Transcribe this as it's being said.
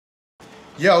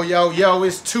Yo, yo, yo,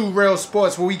 it's Too Real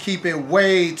Sports where we keep it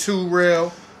way too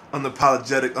real.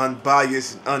 Unapologetic,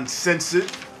 unbiased,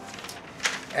 uncensored.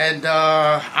 And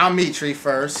I'm Mitri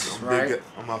first, right?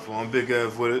 I'm my phone. I'm Big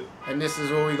Ev with it. And this is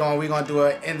where we're gonna do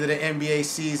an end of the NBA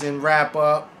season wrap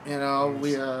up. You know,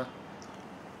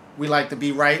 we like to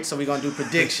be right, so we're gonna do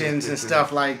predictions and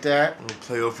stuff like that.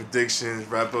 Playoff predictions,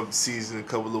 wrap up the season, a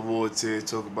couple of awards here,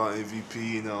 talk about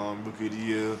MVP and Rookie of the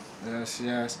Year.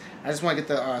 Yes. I just want to get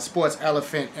the sports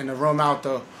elephant in the room out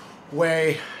the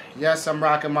way. Yes, I'm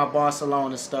rocking my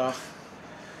Barcelona stuff.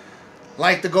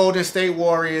 Like the Golden State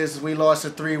Warriors, we lost a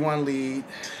 3-1 lead,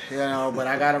 you know, but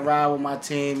I got to ride with my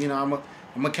team. You know,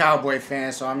 I'm a Cowboy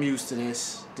fan, so I'm used to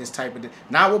this type of...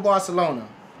 Not with Barcelona.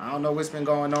 I don't know what's been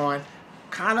going on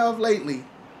kind of lately,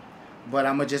 but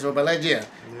I'm going to just... But yeah,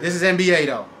 this is NBA,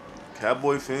 though.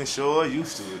 Cowboy fan sure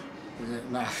used to it.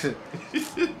 Nah.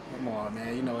 Come on,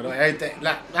 man. You know, everything...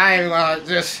 I ain't going to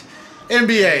just...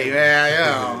 NBA, man. You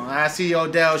know, I see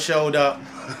Odell showed up.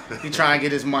 He trying to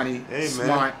get his money. Hey,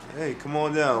 Smart. man. Hey, come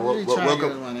on down.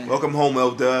 Welcome home,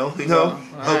 Odell. You know,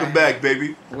 welcome back,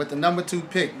 baby. With the number 2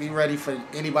 pick, be ready for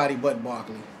anybody but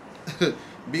Barkley.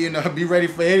 be ready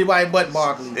for anybody but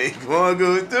Barkley. Hey, come on,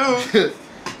 good dude.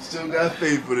 Still got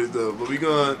faith for this though, but we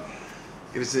gonna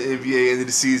get into the NBA end of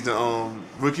the season.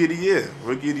 Rookie of the Year, a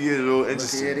little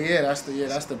interesting. Rookie of the Year,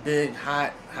 that's the big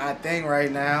hot thing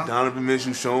right now. Donovan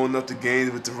Mitchell showing up the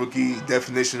games with the rookie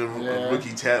definition of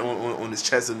rookie tat on his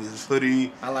chest of his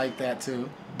hoodie. I like that too.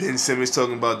 Ben Simmons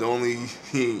talking about the only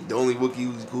rookie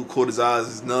who caught his eyes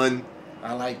is none.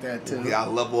 I like that too. Yeah, I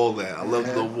love all that. I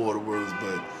love the water words,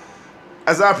 but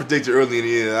as I predicted early in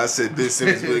the year, I said Ben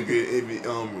Simmons would get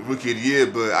Rookie of the Year,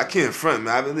 but I can't front,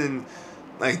 man. I've been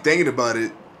thinking about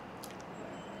it.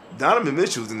 Donovan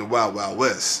Mitchell's in the Wild Wild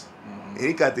West, and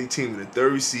he got their team in the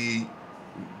 3rd seed.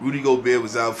 Rudy Gobert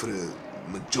was out for the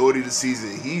majority of the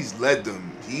season. He has led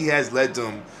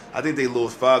them. I think they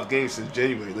lost 5 games since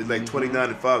January. They're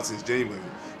 29-5 since January.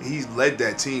 And he's led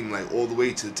that team all the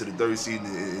way to the 3rd seed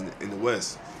in the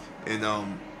West. And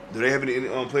do they have any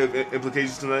playoff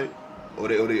implications tonight? Or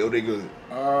they good?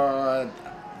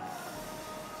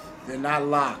 They're not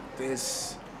locked.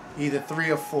 It's either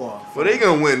 3 or 4. Well, they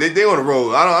gonna win. They on the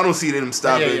road. I don't see them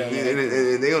stopping. Yeah.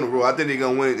 And they on the road. I think they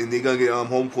gonna win, and they gonna get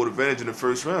home court advantage in the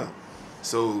first round.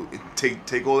 So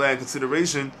take all that in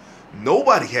consideration.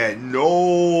 Nobody had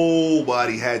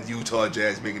Utah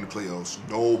Jazz making the playoffs.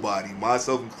 Nobody,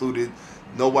 myself included.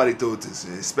 Nobody thought this,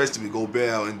 especially with Gobert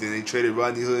out, and then they traded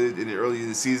Rodney Hood early in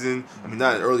the season. I mean,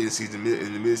 not early in the season,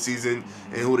 in the mid-season,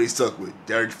 and who they stuck with?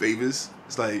 Derek Favors.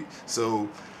 It's so.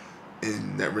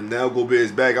 And that now Gobert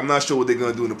is back. I'm not sure what they're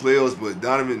gonna do in the playoffs, but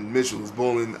Donovan Mitchell is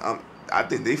bowling. I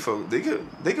think they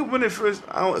could win it first.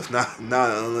 If not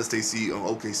unless they see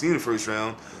OKC in the first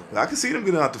round. But I can see them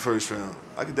getting out the first round.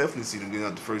 I could definitely see them getting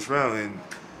out the first round, and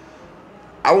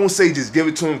I won't say just give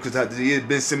it to him because the year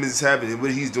Ben Simmons is having and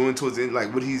what he's doing towards the end,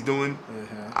 what he's doing.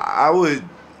 I would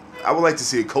like to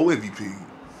see a co-MVP.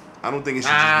 I don't think it should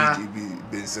just be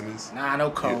Ben Simmons. No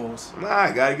Coles. Yeah.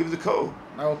 I gotta give it to Cole.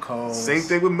 No Coles. Same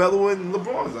thing with Melo and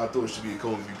LeBron. I thought it should be a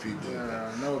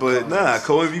co-MVP. But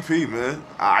co-MVP, man.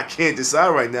 I can't decide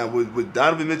right now. What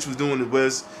Donovan Mitchell's doing in the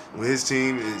West with his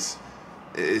team is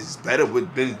better.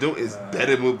 What Ben's doing is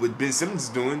better than what Ben Simmons is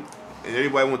doing. And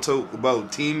everybody want to talk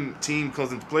about team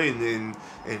comes into play and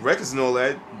records and all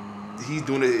that. He's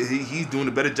doing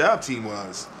a better job team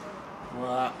wise.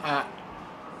 Well,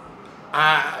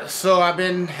 so I've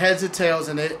been heads or tails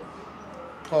in it.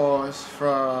 Pause for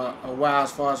a while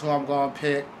as far as who I'm gonna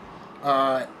pick.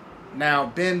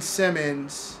 Now Ben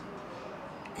Simmons,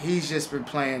 he's just been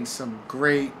playing some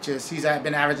great. He's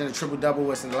been averaging a triple-double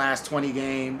within the last 20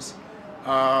 games.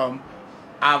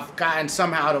 I've gotten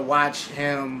somehow to watch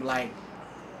him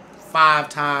 5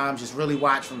 times. Just really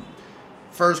watch from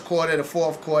first quarter to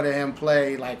fourth quarter him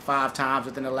play 5 times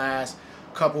within the last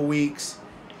couple weeks.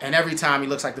 And every time he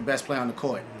looks like the best player on the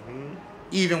court.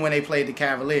 Even when they played the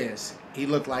Cavaliers, he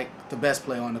looked like the best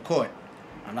player on the court.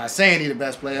 I'm not saying he's the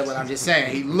best player, but I'm just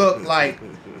saying he looked like,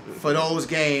 for those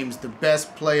games, the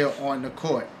best player on the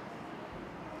court.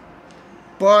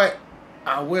 But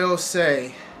I will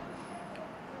say,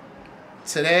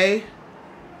 today,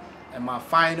 in my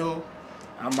final,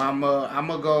 I'm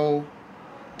gonna go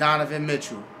Donovan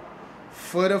Mitchell.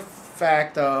 For the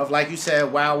fact of, like you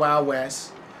said, Wild Wild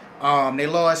West. They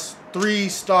lost 3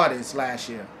 starters last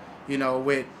year,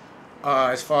 with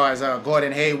as far as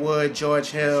Gordon Hayward, George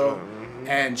Hill,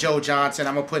 and Joe Johnson.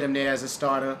 I'm going to put him there as a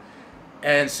starter.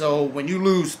 And so when you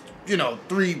lose,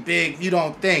 3 big, you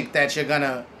don't think that you're going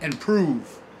to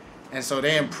improve. And so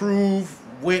they improve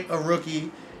with a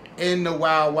rookie in the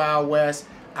Wild Wild West.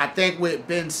 I think with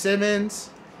Ben Simmons,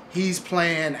 he's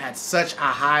playing at such a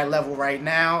high level right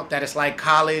now that it's like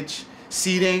college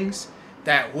seedings,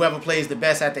 that whoever plays the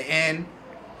best at the end,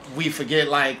 we forget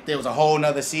like there was a whole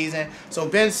nother season. So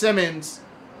Ben Simmons,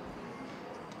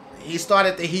 he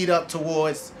started to heat up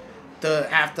towards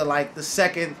after like the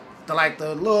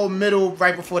little middle,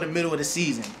 right before the middle of the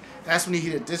season. That's when he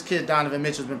heated. This kid Donovan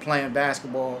Mitchell's been playing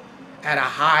basketball at a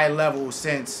high level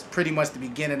since pretty much the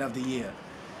beginning of the year.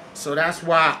 So that's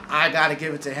why I got to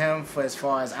give it to him for as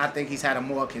far as I think he's had a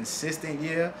more consistent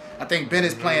year. I think Ben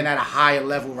is playing at a higher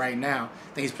level right now.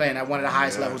 I think he's playing at one of the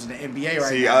highest levels in the NBA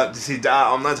right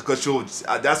now. I'm not to cut you off.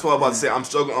 That's what I'm about to say. I'm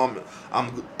struggling.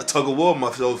 I'm a tug of war with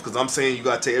myself because I'm saying you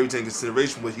got to take everything into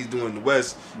consideration what he's doing in the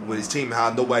West with his team,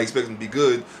 how nobody expects him to be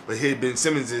good. But here, Ben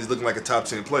Simmons is looking like a top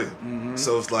 10 player.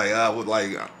 So it's like,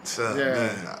 man.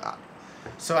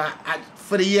 So I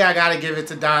for the year, I got to give it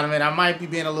to Donovan. I might be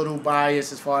being a little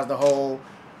biased as far as the whole,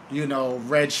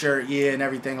 red shirt year and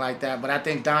everything like that. But I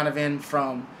think Donovan,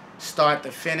 from start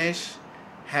to finish,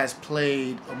 has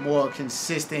played a more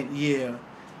consistent year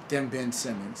than Ben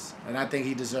Simmons. And I think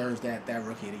he deserves that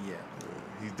Rookie of the Year. Yeah,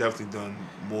 he's definitely done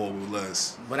more with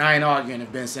less. But I ain't arguing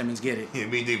if Ben Simmons get it. Yeah,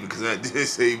 me neither, because I did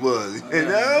say he was.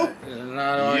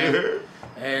 Not arguing.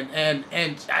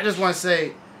 And I just want to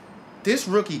say, this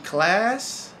rookie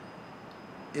class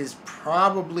is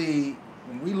probably,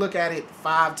 when we look at it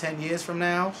 5-10 years from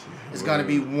now, it's going to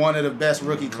be one of the best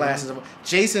rookie classes.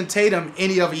 Jason Tatum,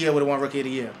 any other year, would have won Rookie of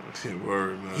the Year.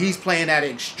 Word, man. He's playing at an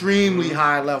extremely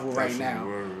high level right now.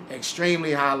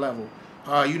 Extremely high level.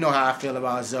 You know how I feel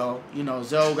about Zoe.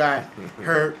 Zoe got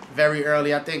hurt very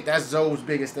early. I think that's Zoe's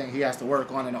biggest thing he has to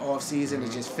work on in the offseason.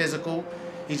 It's just physical.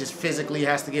 He just physically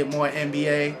has to get more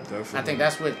NBA. Definitely. I think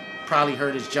that's what probably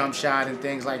hurt his jump shot and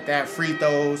things like that. Free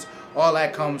throws, all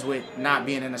that comes with not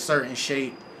being in a certain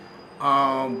shape.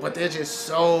 But they're just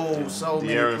so many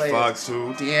players. De'Aaron Fox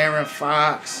too. De'Aaron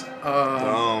Fox.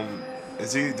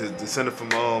 Is he the center from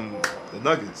the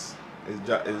Nuggets?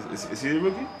 Is he a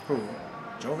rookie? Who?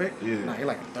 Jovic? Yeah. Nah, he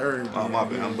like a third. Oh, my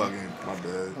bad. I'm bugging. My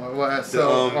bad. What?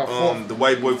 So, the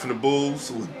white boy from the Bulls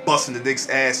who was busting the Knicks'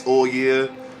 ass all year.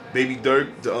 Baby Dirk.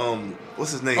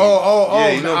 What's his name?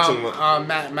 Yeah, you know what I'm talking about.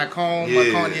 Matt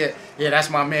McCone. Yeah, that's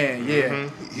my man.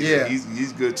 Yeah,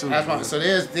 He's good too. That's my. So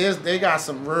they got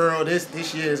some real.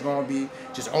 This year is gonna be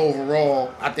just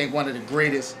overall, I think, one of the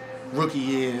greatest rookie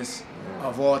years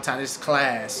of all time. This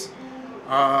class.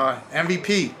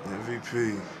 MVP.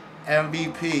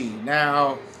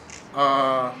 Now,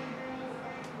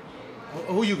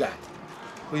 who you got?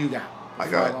 I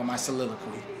got on my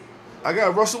soliloquy. I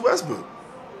got Russell Westbrook.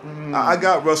 I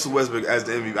got Russell Westbrook as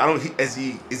the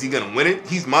MVP. Is he gonna win it?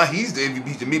 He's the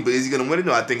MVP to me, but is he gonna win it?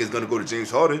 No, I think it's gonna go to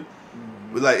James Harden.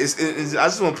 But like, I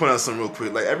just want to point out something real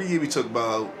quick. Like every year we talk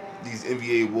about these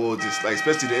NBA awards, it's like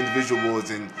especially the individual awards,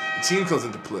 and the team comes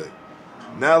into play.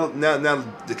 Now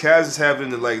the Cavs is having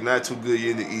the like not too good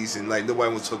year in the East, and like nobody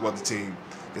wants to talk about the team.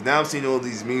 And now I'm seeing all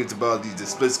these memes about the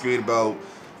split screen about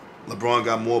LeBron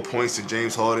got more points than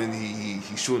James Harden.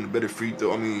 He's shooting a better free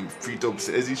throw. Free throw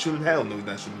percentage. Is he shooting? Hell no, he's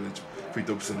not shooting free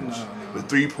throw percentage. No. But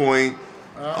 3-point,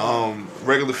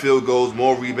 regular field goals,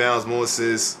 more rebounds, more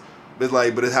assists. But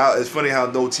it's funny how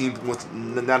now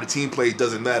the team play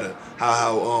doesn't matter.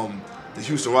 How the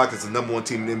Houston Rockets are the #1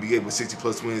 team in the NBA with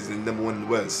 60+ wins and #1 in the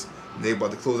West. And they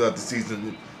about to close out the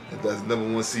season as the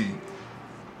 #1 seed.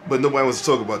 But nobody wants to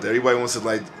talk about that. Everybody wants to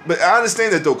but I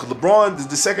understand that though, because LeBron,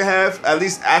 the second half, at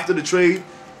least after the trade,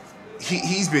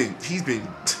 he's been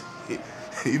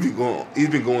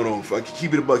going on. Like,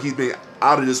 keep it a buck. He's been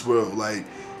out of this world. And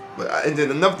then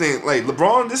another thing, like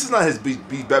LeBron, this is not his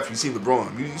best we've seen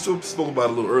LeBron. You spoke about it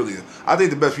a little earlier. I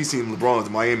think the best we've seen LeBron is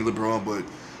Miami LeBron. But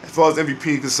as far as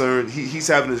MVP is concerned, he's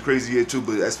having this crazy year too.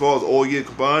 But as far as all year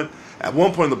combined, at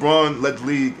one point, LeBron led the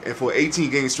league, and for an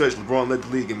 18-game stretch, LeBron led the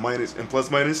league in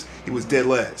plus minus. He was dead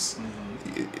last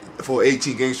for an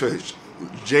 18-game stretch.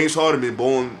 James Harden been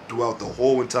balling throughout the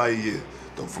whole entire year,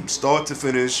 from start to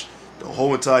finish, the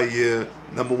whole entire year,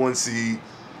 #1 seed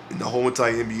in the whole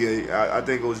entire NBA. I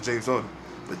think it was James Harden.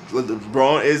 But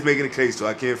LeBron is making a case, so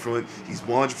I can't front. He's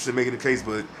 100% making a case,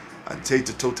 but I take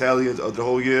the totality of the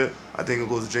whole year. I think it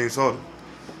goes to James Harden.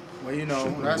 Well,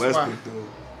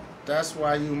 that's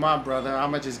why you my brother.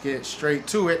 I'm going to just get straight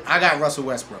to it. I got Russell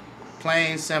Westbrook.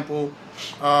 Plain, simple.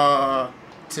 To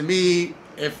me,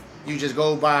 if you just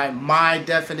go by my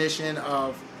definition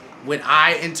of what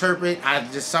I interpret, I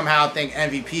just somehow think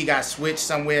MVP got switched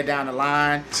somewhere down the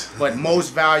line. But most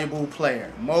valuable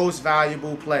player.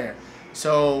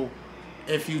 So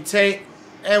if you take,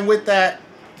 and with that,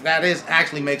 that is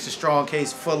actually makes a strong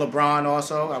case for LeBron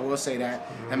also. I will say that.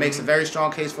 That makes a very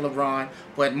strong case for LeBron.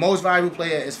 But most valuable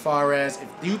player, as far as if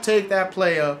you take that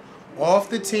player off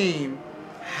the team,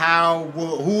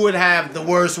 who would have the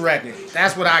worst record?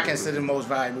 That's what I consider the most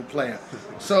valuable player.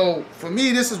 So for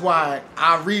me, this is why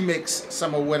I remix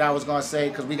some of what I was gonna say,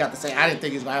 because we got to say I didn't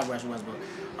think he was gonna have Russell Westbrook.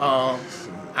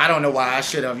 I don't know why. I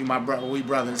should have. You my brother, we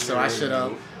brothers, so I should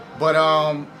have. But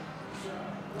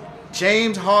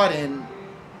James Harden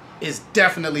is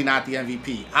definitely not the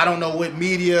MVP. I don't know what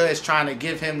media is trying to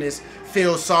give him this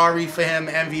feel sorry for him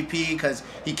MVP because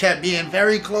he kept being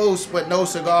very close but no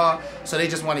cigar, so they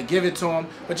just want to give it to him.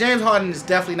 But James Harden is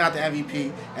definitely not the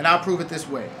MVP, and I'll prove it this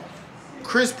way.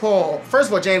 Chris Paul, first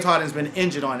of all, James Harden's been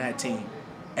injured on that team,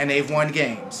 and they've won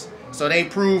games. So they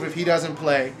prove if he doesn't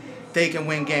play, they can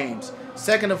win games.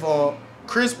 Second of all,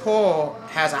 Chris Paul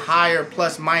has a higher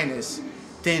plus minus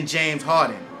than James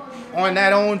Harden on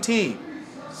that own team.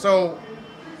 So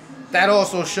that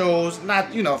also shows,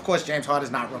 not, of course James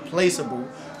Harden's not replaceable,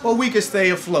 but we could stay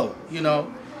afloat,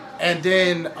 And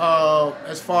then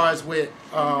as far as with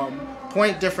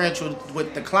point differential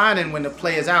with declining when the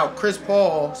player's out, Chris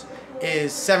Paul's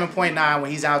is 7.9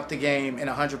 when he's out the game in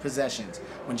 100 possessions.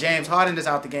 When James Harden is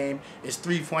out the game, it's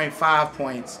 3.5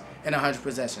 points in 100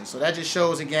 possessions. So that just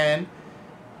shows again,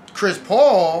 Chris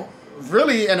Paul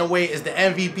really, in a way, is the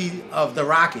MVP of the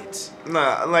Rockets.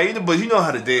 But you know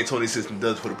how the D'Antoni system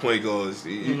does for the point guards.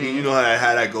 You know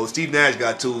how that goes. Steve Nash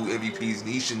got 2 MVPs, and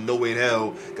he should no way in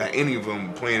hell got any of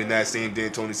them playing in that same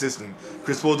D'Antoni system.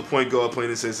 Chris Paul's the point guard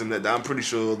playing the system that I'm pretty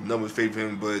sure the numbers favor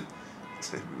him, but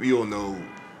we all know.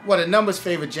 Well, the numbers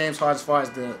favor James Harden as far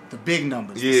as the big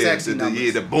numbers, the sexy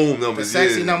numbers. The boom numbers. The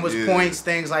sexy numbers, points,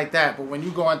 things like that. But when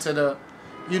you go into the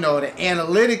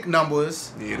analytic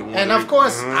numbers, and of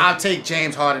course, I'll take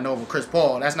James Harden over Chris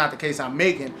Paul. That's not the case I'm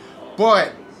making.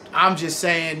 But I'm just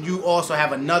saying you also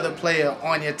have another player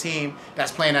on your team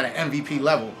that's playing at an MVP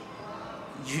level.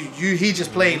 He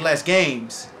just played less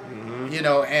games,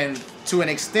 and to an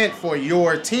extent for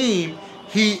your team,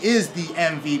 he is the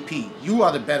MVP. You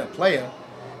are the better player,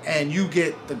 and you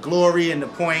get the glory and the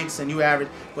points, and you average.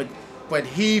 But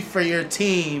he, for your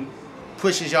team,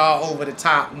 pushes y'all over the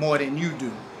top more than you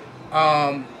do.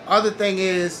 Other thing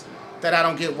is that I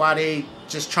don't get why they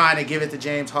just trying to give it to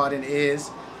James Harden is,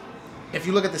 if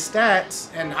you look at the stats,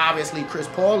 and obviously Chris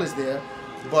Paul is there,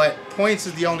 but points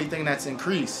is the only thing that's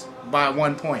increased by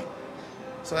 1 point.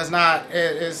 So it's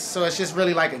just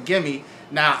really like a gimme.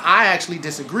 Now, I actually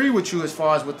disagree with you as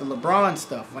far as with the LeBron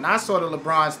stuff. When I saw the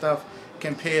LeBron stuff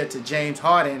compared to James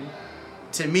Harden,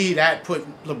 to me, that put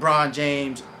LeBron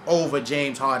James over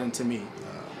James Harden to me.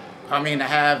 I mean, to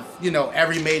have,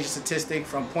 every major statistic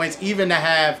from points, even to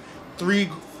have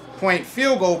 3-point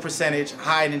field goal percentage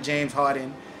higher than James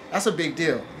Harden, that's a big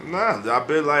deal.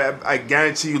 I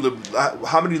guarantee you,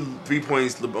 how many 3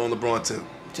 points on LeBron took?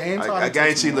 I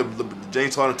guarantee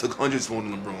James Harden took hundreds more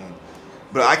than LeBron.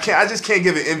 But I just can't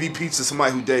give an MVP to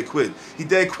somebody who dead quit. He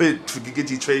dead quit to get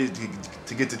the trade.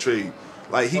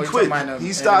 He quit.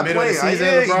 He stopped playing.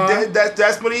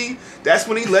 That's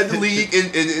when he led the league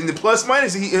in the plus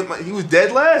minus. He was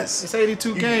dead last. It's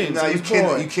 82 games. You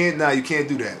can't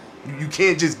do that. You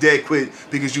can't just dead quit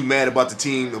because you mad about the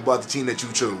team that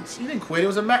you chose. He didn't quit.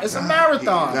 It's a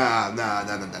marathon. Nah.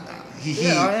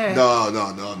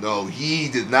 No. He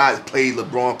did not play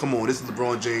LeBron. Come on, this is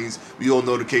LeBron James. We all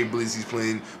know the capabilities he's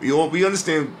playing. We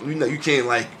understand. You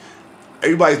can't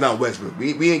everybody's not Westbrook.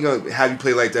 We ain't gonna have you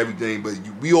play like that every game. But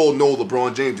we all know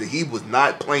LeBron James, that he was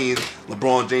not playing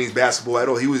LeBron James basketball at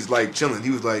all. He was chilling. He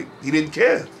was he didn't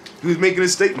care. He was making a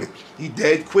statement. He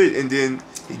dead quit, and then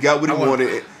he got what he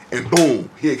wanted. And boom,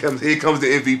 here comes the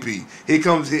MVP. He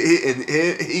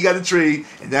got the trade,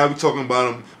 and now we're talking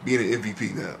about him being an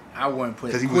MVP now. I wouldn't put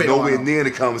because he was nowhere near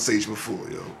the conversation before,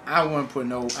 yo. I wouldn't put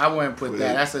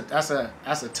that.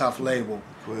 That's a tough label.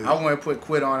 Quit. I wouldn't put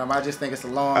quit on him. I just think it's a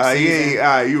long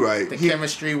season. You right. The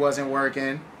chemistry wasn't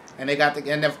working, and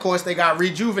and of course they got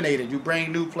rejuvenated. You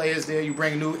bring new players there, you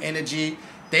bring new energy.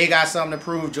 They got something to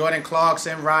prove. Jordan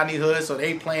Clarkson, Rodney Hood, so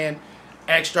they playing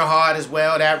extra hard as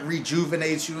well. That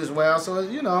rejuvenates you as well. So,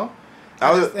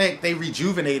 I just think they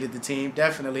rejuvenated the team,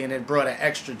 definitely, and it brought an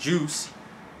extra juice.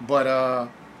 But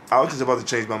I was just about to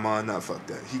change my mind. Nah, fuck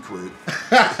that. He quit.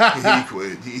 He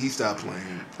quit. He stopped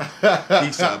playing.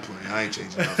 I ain't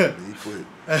changing nothing. He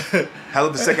quit. Hell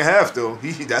of the second half, though.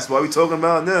 That's why we talking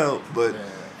about now. But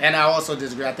and I also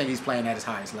disagree. I think he's playing at his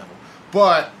highest level.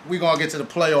 But we're going to get to the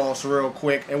playoffs real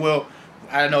quick, and we'll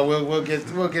get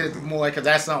more, because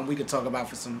that's something we could talk about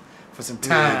for some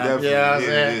time.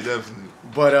 Yeah, definitely.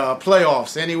 But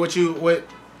playoffs, what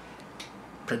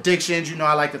predictions. You know,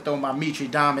 I like to throw my Mitri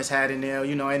Damas hat in there.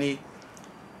 You know, any.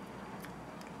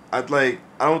 I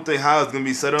don't think how it's gonna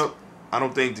be set up. I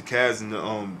don't think the Cavs and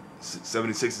the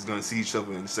 76 is gonna see each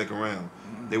other in the second round.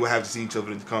 Mm-hmm. They will have to see each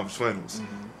other in the conference finals.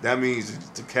 Mm-hmm. That means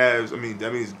the Cavs. I mean,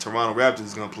 that means the Toronto Raptors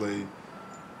is gonna play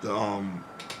the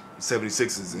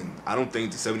 76ers, and I don't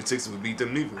think the 76ers would beat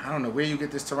them neither. I don't know where you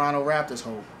get this Toronto Raptors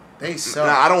hope. They suck.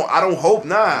 Nah, I don't hope.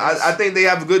 Nah, I think they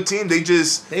have a good team. They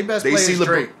best player is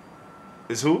Drake.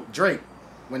 Is who? Drake.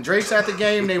 When Drake's at the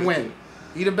game, they win.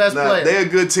 He the best player. They're a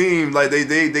good team. Like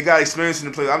they got experience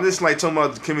in the playoffs. I'm just like talking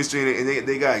about the chemistry, and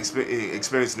they got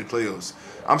experience in the playoffs.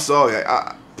 I'm sorry,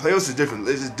 playoffs is different.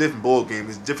 It's a different ball game.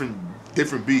 It's different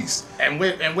beasts. And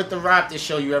with the Raptors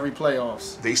show you every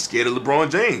playoffs. They scared of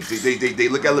LeBron James. They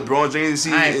look at LeBron James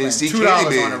and see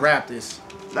 $2 on the Raptors.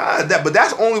 Nah, but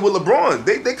that's only with LeBron.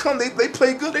 They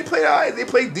play good. They play all right. They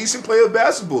play decent player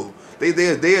basketball. They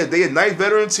a nice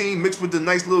veteran team mixed with the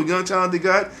nice little young talent they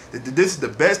got. This is the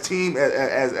best team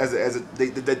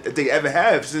that they ever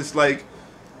have since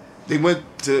they went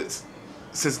to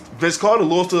since Vince Carter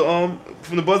lost to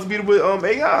from the buzzer beater with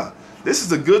AI. This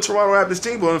is a good Toronto Raptors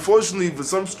team, but unfortunately for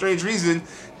some strange reason,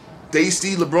 they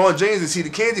see LeBron James and see the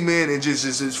Candyman and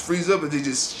just freeze up and they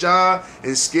just shy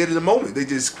and scared of the moment. They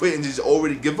just quit and just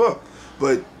already give up.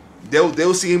 But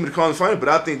they'll see him in the conference final. But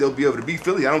I think they'll be able to beat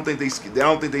Philly. I don't think they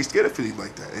scared of Philly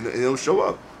like that, and it'll show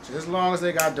up. Just as long as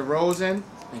they got DeRozan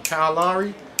and Kyle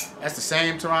Lowry, that's the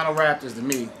same Toronto Raptors to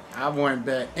me. I wouldn't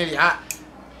bet any.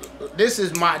 This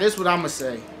is what I'm gonna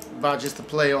say about just the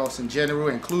playoffs in general,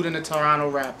 including the Toronto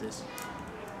Raptors.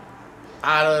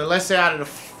 Let's say out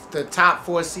of the top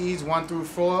 4 seeds, 1 through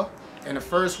 4, in the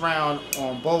first round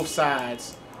on both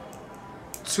sides,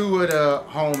 2 of the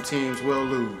home teams will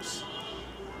lose.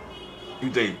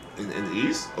 You think in the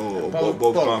East or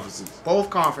both conferences? Both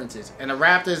conferences. And the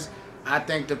Raptors, I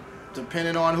think,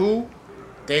 depending on who,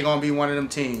 they're gonna be one of them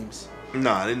teams.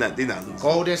 Nah, they're not losing.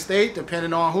 Golden State,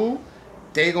 depending on who,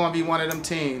 they're gonna be one of them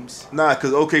teams. Nah,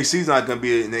 because OKC's not gonna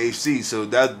be in the AFC, so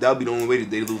that'll be the only way that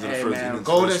they lose in the first round.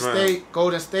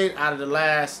 Golden State, out of the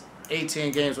last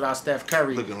 18 games without Steph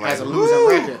Curry, has a losing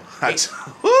record.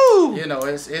 You know,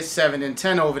 it's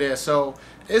 7-10 over there. So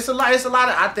it's a lot. It's a lot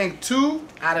of. I think 2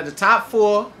 out of the top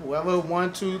 4, whoever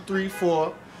 1, 2, 3,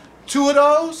 4, 2 of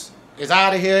those is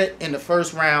out of here in the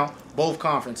first round, both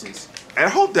conferences. And I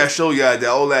hope that show y'all that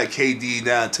all that KD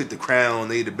now took the crown,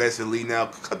 they the best in the league now.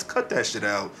 Cut that shit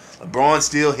out. LeBron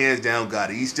still hands down got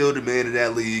it. He's still the man of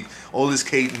that league. All this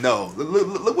KD, no.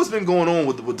 Look what's been going on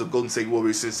with the Golden State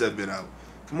Warriors since they've been out.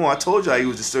 Come on, I told y'all he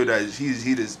was just stir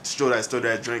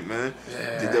that drink, man.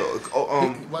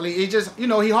 Yeah. Well, he just, he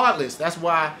heartless. That's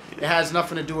why it has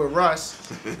nothing to do with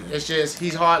Russ. It's just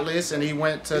he's heartless, and he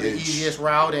went to the easiest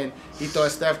route, and he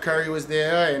thought Steph Curry was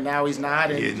there, and now he's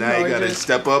not. And, now he gotta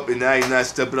step up, and now he's not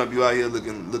stepping up. You out here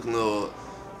looking a little,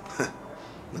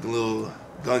 looking a little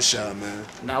gunshot, man.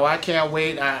 Now I can't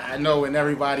wait. I know when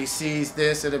everybody sees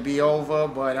this, it'll be over,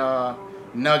 but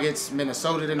Nuggets,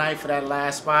 Minnesota tonight for that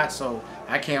last spot, so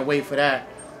I can't wait for that.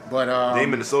 But they in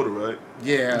Minnesota, right?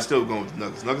 Yeah. I'm still going with the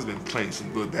Nuggets. Nuggets been playing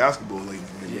some good basketball lately.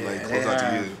 Close out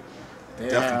the year.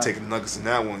 Definitely taking the Nuggets in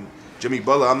that one. Jimmy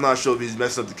Butler, I'm not sure if he's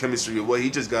messing up the chemistry or what. He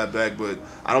just got back, but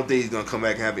I don't think he's gonna come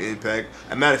back and have an impact.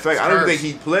 As a matter of fact, I don't think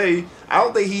he'd play. I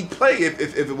don't think he'd play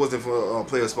if it wasn't for a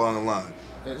player spot on the line.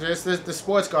 It's the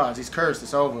sports guards. He's cursed.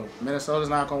 It's over. Minnesota's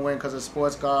not gonna win because of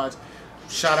sports guards.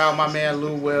 Shout out my man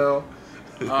Lou Will.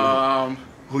 The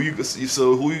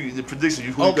prediction?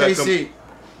 Who OKC you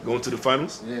got going to the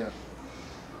finals? Yeah.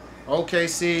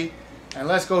 OKC, and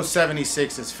let's go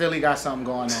 76ers. Philly got something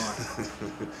going on.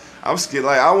 I'm scared.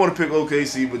 I want to pick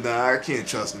OKC, but nah, I can't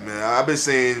trust them, man. I've been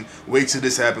saying wait till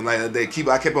this happens.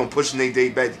 I kept on pushing their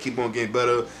date back to keep on getting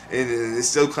better, and it's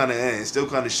still kind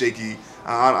of shaky.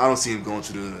 I don't see him going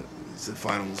to the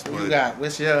finals. What you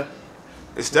got?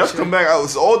 If Steph come back,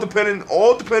 it's all depending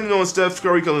on Steph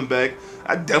Curry coming back.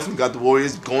 I definitely got the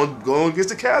Warriors going against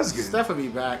the Cavs again. Steph will be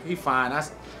back. He fine.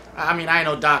 I mean, I ain't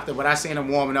no doctor, but I seen him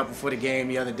warming up before the game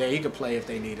the other day. He could play if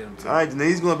they needed him to. All right, then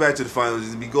he's going back to the finals.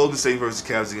 It'll be Golden State versus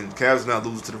Cavs again. The Cavs are not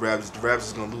losing to the Raptors. The Raptors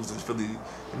is going to lose to Philly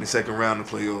in the second round of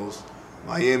the playoffs.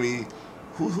 Miami,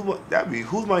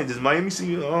 does Miami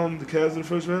see the Cavs in the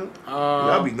first round?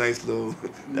 That'd be nice though.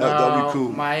 That'd be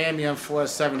cool. Miami and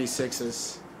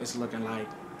 76ers. It's looking like.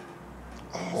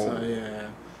 Oh. So yeah.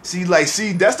 See,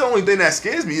 that's the only thing that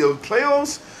scares me. The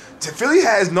playoffs, Philly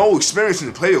has no experience in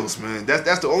the playoffs, man.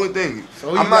 That's the only thing.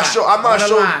 So I'm not sure.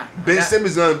 Ben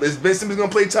Simmons gonna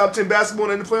play top 10 basketball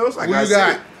in the playoffs?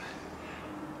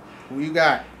 Who you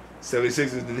got?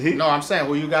 76ers in the Heat. No, I'm saying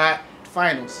who you got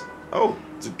finals. Oh,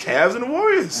 the Cavs and the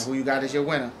Warriors. And who you got as your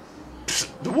winner?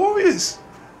 The Warriors.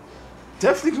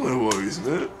 Definitely going to Warriors,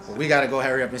 man. Well, we got to go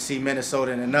hurry up and see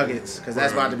Minnesota and the Nuggets because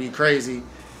that's about to be crazy.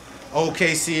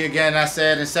 OKC again, I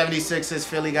said, and 76ers,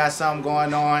 Philly got something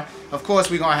going on. Of course,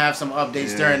 we're going to have some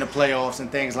updates during the playoffs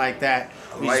and things like that.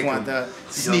 We just want to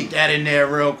sneak that in there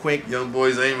real quick. Young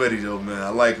boys ain't ready, though, man. I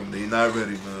like them. They not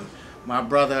ready, man. My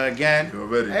brother again. You're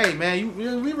ready. Hey, man,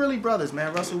 we really brothers,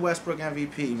 man. Russell Westbrook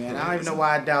MVP, man. I don't even know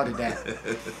why I doubted that.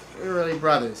 We're really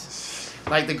brothers.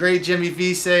 Like the great Jimmy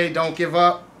V say, don't give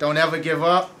up. Don't ever give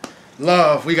up.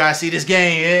 Love. We got to see this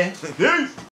game, yeah?